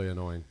guys. Totally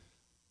annoying.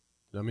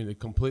 I mean,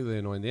 completely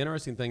annoying. The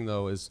interesting thing,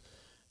 though, is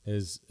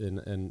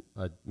and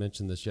I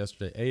mentioned this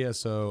yesterday,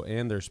 ASO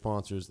and their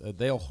sponsors,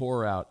 they'll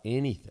whore out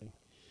anything.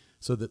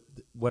 So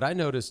what I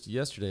noticed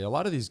yesterday, a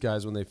lot of these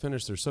guys, when they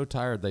finish, they're so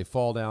tired, they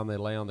fall down, they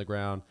lay on the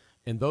ground,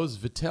 and those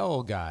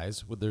Vittel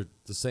guys with the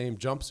same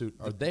jumpsuit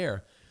are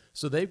there.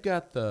 So they've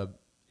got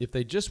if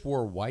they just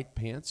wore white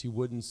pants, you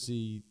wouldn't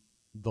see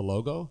the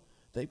logo.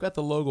 They've got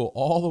the logo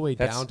all the way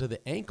down to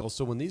the ankle.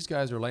 So when these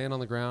guys are laying on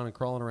the ground and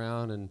crawling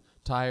around and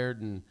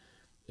tired and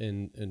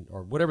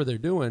or whatever they're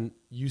doing,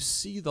 you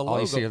see the logo.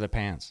 All you see are the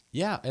pants.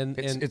 Yeah, and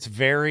it's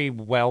very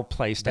well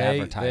placed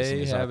advertising.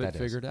 They have it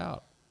figured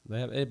out. They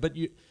have, but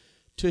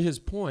to his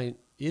point,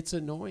 it's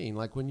annoying.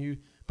 Like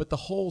but the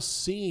whole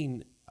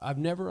scene. I've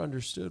never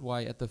understood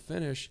why at the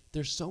finish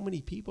there's so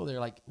many people there.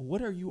 Like,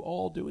 what are you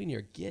all doing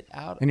here? Get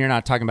out! And you're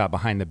not talking about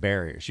behind the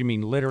barriers. You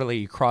mean literally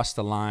you cross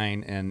the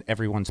line and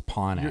everyone's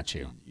pawing at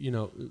you. You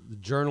know, the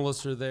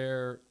journalists are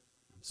there,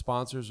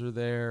 sponsors are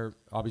there.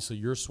 Obviously,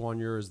 your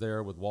soigneur is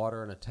there with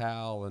water and a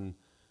towel and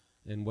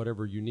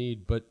whatever you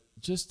need. But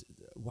just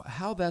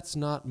how that's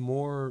not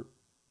more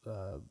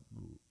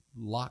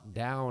locked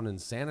down and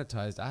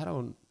sanitized, I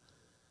don't.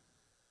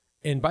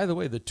 And by the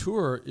way, the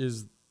Tour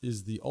is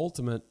the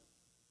ultimate.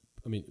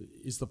 I mean,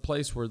 is the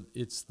place where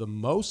it's the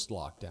most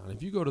locked down.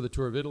 If you go to the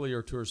Tour of Italy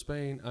or Tour of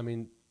Spain, I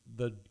mean,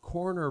 the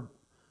corner,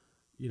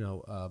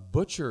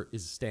 butcher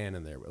is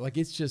standing there. Like,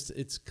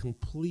 it's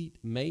complete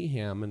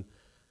mayhem, and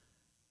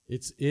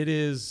it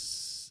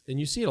is, and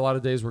you see it a lot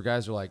of days where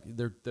guys are like,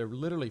 they're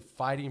literally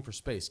fighting for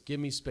space. Give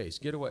me space.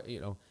 Get away.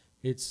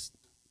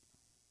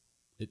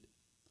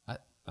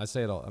 I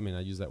say it all. I mean,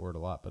 I use that word a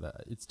lot,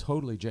 but it's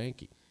totally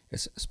janky.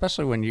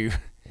 Especially when you've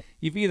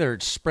either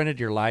sprinted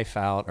your life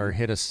out or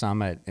hit a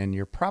summit and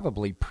you're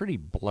probably pretty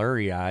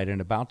blurry-eyed and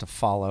about to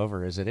fall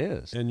over as it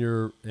is. And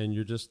you're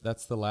just,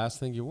 that's the last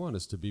thing you want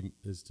is to be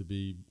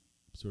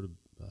sort of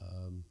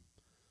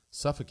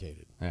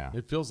suffocated. Yeah.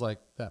 It feels like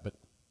that, but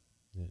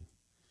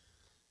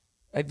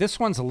yeah. This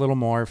one's a little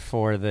more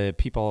for the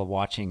people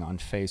watching on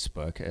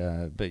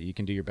Facebook, but you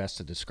can do your best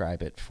to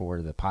describe it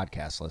for the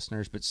podcast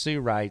listeners. But Sue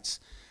writes,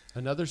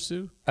 Another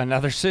Sue from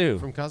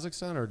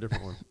Kazakhstan, or a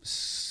different one?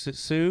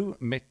 Sue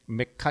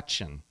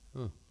McCutcheon.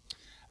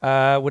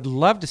 Would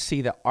love to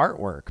see the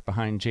artwork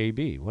behind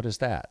JB. What is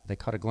that? They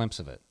caught a glimpse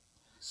of it.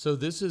 So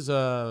this is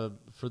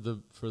for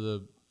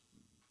the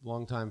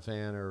longtime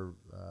fan or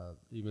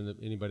even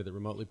anybody that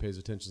remotely pays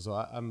attention. So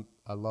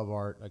I love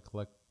art. I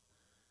collect.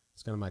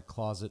 It's kind of my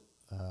closet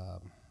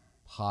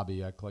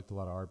hobby. I collect a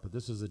lot of art. But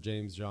this is a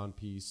James John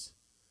piece.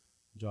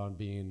 John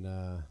being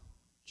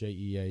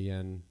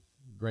Jean.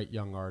 Great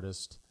young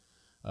artist.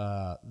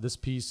 This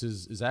piece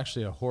is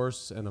actually a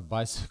horse and a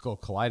bicycle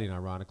colliding,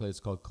 ironically. It's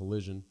called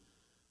Collision.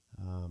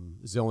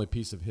 It's the only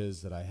piece of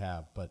his that I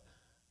have. But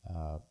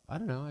I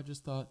don't know. I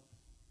just thought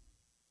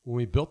when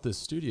we built this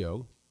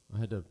studio, I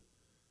had to,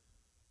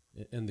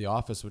 in the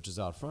office, which is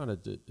out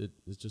front,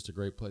 it's just a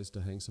great place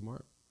to hang some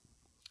art.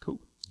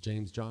 Cool.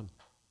 James John.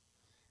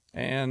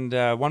 And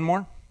one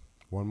more?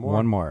 One more.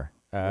 One more.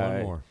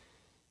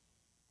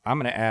 I'm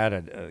going to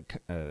add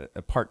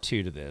a part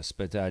two to this,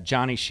 but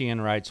Johnny Sheehan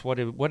writes,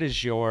 what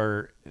is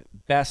your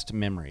best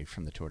memory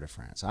from the Tour de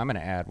France? I'm going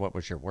to add, what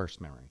was your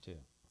worst memory, too?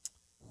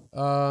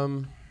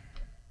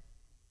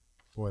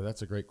 Boy,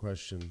 that's a great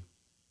question.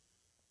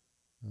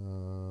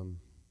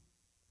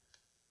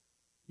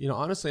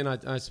 Honestly, and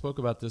I spoke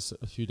about this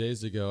a few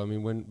days ago. I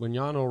mean, when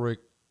Jan Ullrich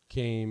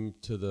came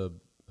to the,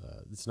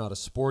 it's not a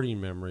sporting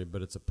memory,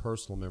 but it's a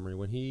personal memory.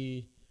 When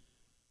he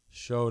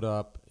showed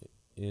up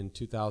in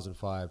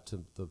 2005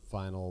 to the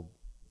final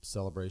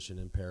celebration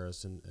in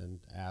Paris and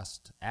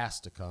asked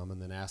to come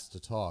and then asked to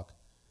talk,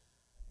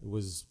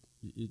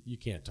 you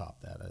can't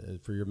top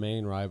that. For your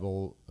main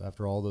rival,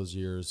 after all those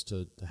years,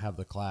 to have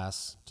the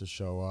class to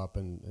show up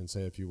and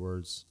say a few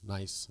words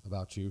nice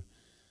about you,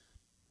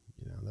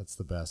 that's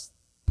the best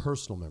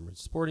personal memory.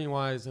 Sporting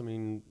wise, I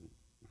mean,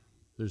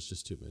 there's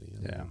just too many.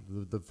 I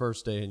mean, the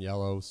first day in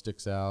yellow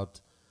sticks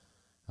out.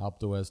 Alpe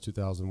d'Huez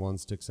 2001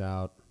 sticks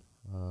out.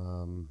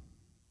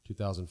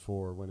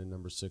 2004 winning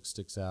number 6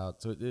 sticks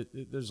out. So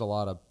there's a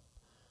lot of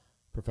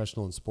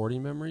professional and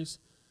sporting memories.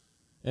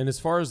 And as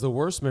far as the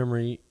worst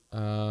memory,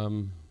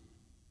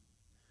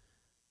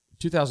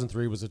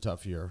 2003 was a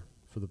tough year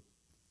for the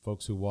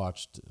folks who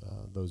watched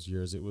those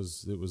years. It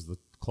was the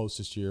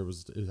closest year.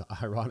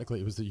 Ironically,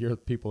 it was the year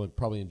that people had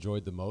probably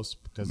enjoyed the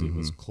most because it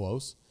was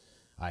close.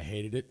 I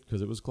hated it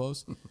because it was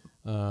close.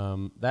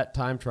 That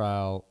time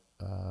trial,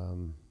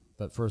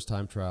 that first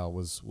time trial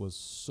was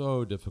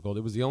so difficult.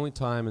 It was the only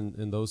time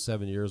in those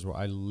 7 years where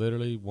I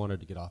literally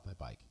wanted to get off my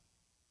bike.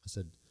 I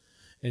said,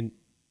 and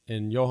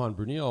Johan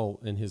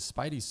Brunel, in his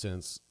spidey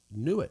sense,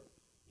 knew it.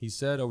 He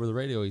said over the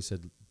radio, he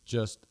said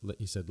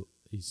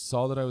he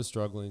saw that I was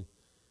struggling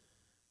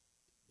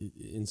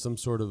in some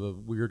sort of a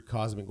weird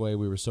cosmic way.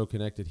 We were so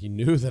connected. He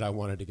knew that I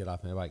wanted to get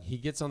off my bike. He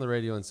gets on the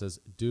radio and says,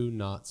 "Do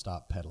not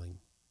stop pedaling,"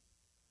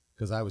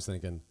 because I was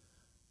thinking,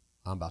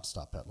 I'm about to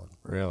stop pedaling.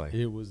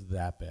 Really? It was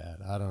that bad.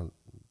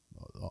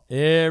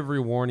 Every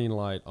warning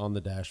light on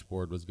the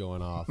dashboard was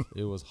going off.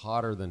 It was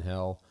hotter than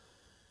hell.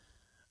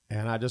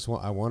 And I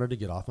wanted to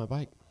get off my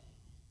bike.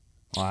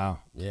 Wow.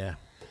 Yeah.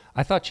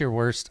 I thought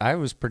I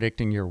was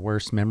predicting your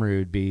worst memory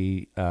would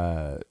be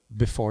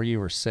before you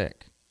were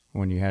sick,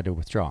 when you had to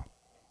withdraw.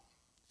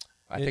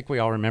 I think we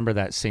all remember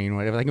that scene.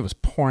 I think it was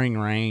pouring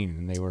rain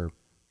and they were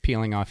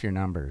peeling off your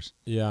numbers.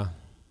 Yeah.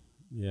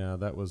 Yeah,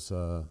 that was...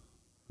 No.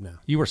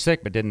 You were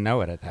sick but didn't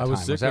know it at that time.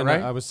 Was that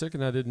right? I was sick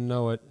and I didn't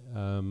know it,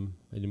 and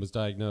it was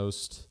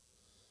diagnosed.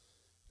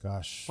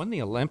 Gosh. Wasn't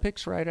the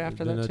Olympics right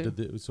after that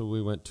too? So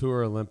we went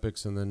Tour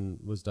Olympics and then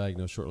was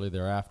diagnosed shortly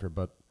thereafter.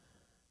 But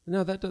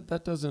no,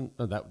 that doesn't.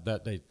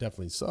 That day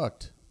definitely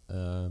sucked.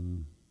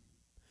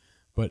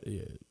 But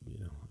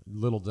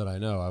little did I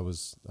know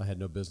I had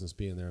no business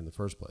being there in the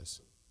first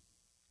place.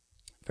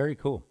 Very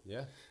cool.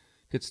 Yeah.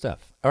 Good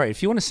stuff. All right,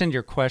 if you want to send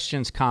your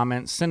questions,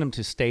 comments, send them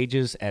to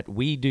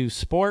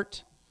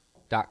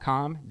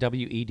stages@wedosport.com,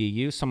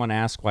 WEDU. Someone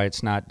asked why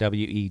it's not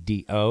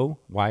WEDO,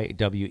 why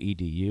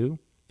WEDU.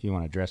 If you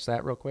want to address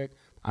that real quick.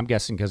 I'm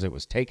guessing because it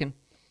was taken.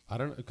 I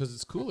don't know, because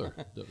it's cooler.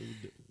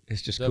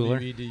 It's just cooler?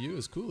 WEDU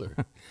is cooler.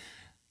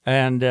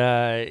 And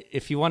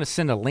if you want to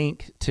send a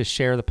link to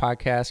share the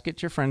podcast,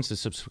 get your friends to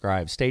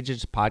subscribe,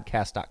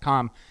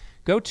 stagespodcast.com.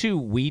 Go to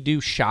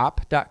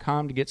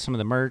wedoshop.com to get some of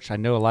the merch. I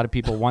know a lot of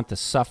people want the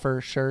Suffer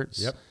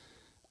shirts. Yep.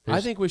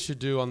 I think we should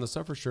do on the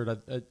Suffer shirt.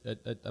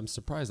 I'm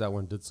surprised that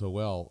one did so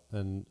well.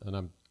 And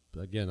I'm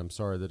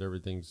sorry that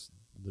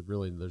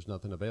there's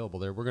nothing available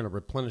there. We're going to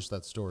replenish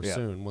that store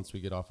soon once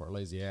we get off our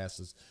lazy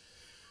asses.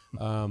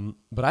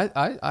 But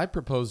I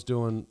propose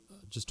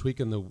just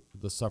tweaking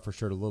the Suffer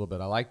shirt a little bit.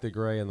 I like the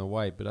gray and the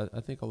white, but I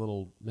think a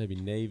little maybe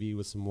navy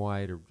with some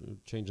white or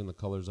changing the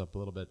colors up a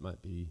little bit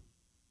might be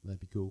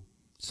cool.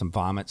 Some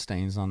vomit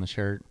stains on the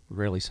shirt.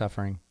 Really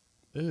suffering.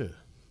 Ew.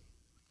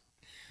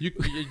 You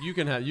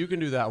can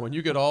do that one.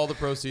 You get all the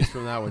proceeds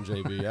from that one,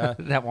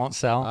 JB. That won't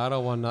sell. I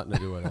don't want nothing to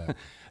do with that.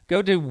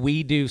 Go to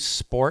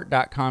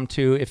wedosport.com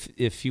too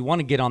if you want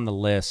to get on the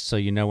list so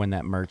you know when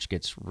that merch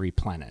gets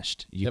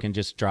replenished. You can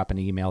just drop an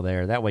email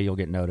there. That way you'll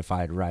get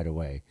notified right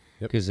away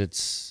because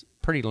it's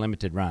pretty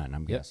limited run,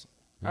 I'm guessing.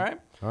 All right.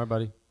 All right,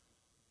 buddy.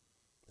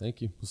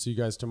 Thank you. We'll see you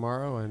guys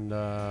tomorrow. And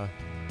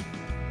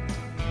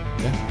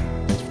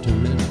thanks for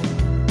tuning in.